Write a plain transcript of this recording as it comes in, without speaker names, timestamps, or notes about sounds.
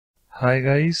Hi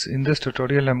guys, in this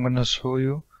tutorial I'm going to show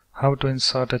you how to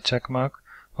insert a check mark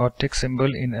or tick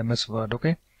symbol in MS Word.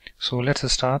 Okay, so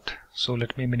let's start. So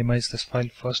let me minimize this file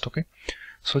first. Okay,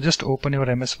 so just open your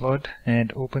MS Word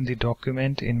and open the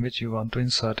document in which you want to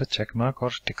insert a check mark or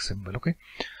tick symbol. Okay,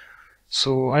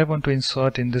 so I want to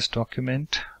insert in this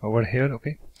document over here.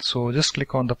 Okay, so just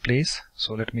click on the place.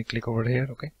 So let me click over here.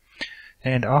 Okay,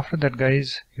 and after that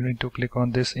guys, you need to click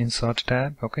on this insert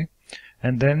tab. Okay,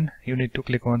 and then you need to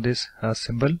click on this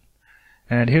symbol,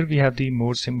 and here we have the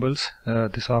more symbols,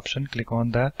 this option, click on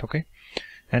that. Okay,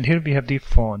 and here we have the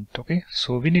font. Okay,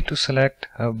 so we need to select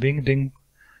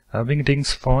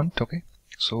Wingdings font. Okay,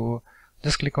 so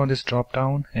just click on this drop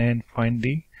down and find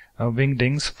the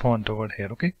Wingdings font over here.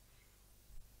 Okay,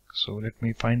 so let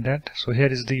me find that. So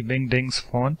here is the Wingdings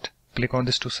font. Click on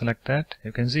this to select that.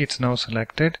 You can see it's now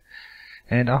selected,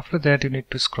 and after that you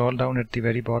need to scroll down at the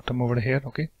very bottom over here.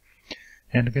 Okay,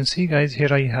 and you can see guys,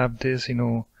 here I have this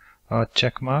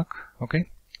check mark, okay,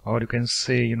 or you can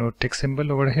say tick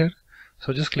symbol over here.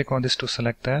 So just click on this to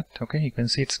select that. Okay, you can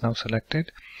see it's now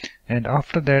selected, and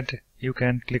after that you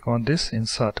can click on this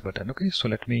insert button. Okay, so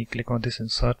let me click on this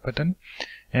insert button,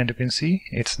 and you can see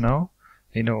it's now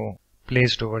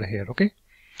placed over here. Okay,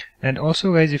 and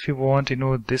also guys, if you want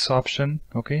this option,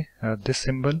 okay, this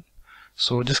symbol,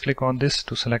 so just click on this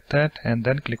to select that and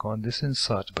then click on this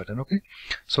insert button. Okay,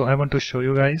 so I want to show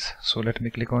you guys, so let me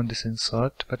click on this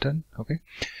insert button. Okay,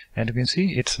 and you can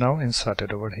see it's now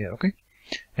inserted over here. Okay,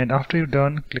 and after you're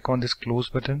done, click on this close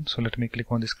button. So let me click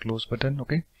on this close button.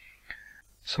 Okay,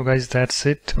 so guys, that's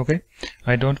it. Okay,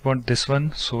 I don't want this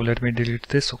one, so let me delete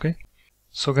this. Okay,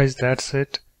 so guys, that's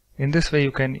it. In this way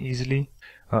you can easily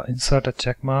insert a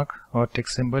check mark or tick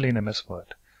symbol in MS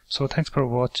Word. So thanks for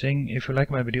watching. If you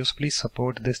like my videos, please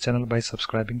support this channel by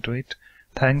subscribing to it.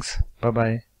 Thanks. Bye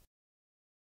bye.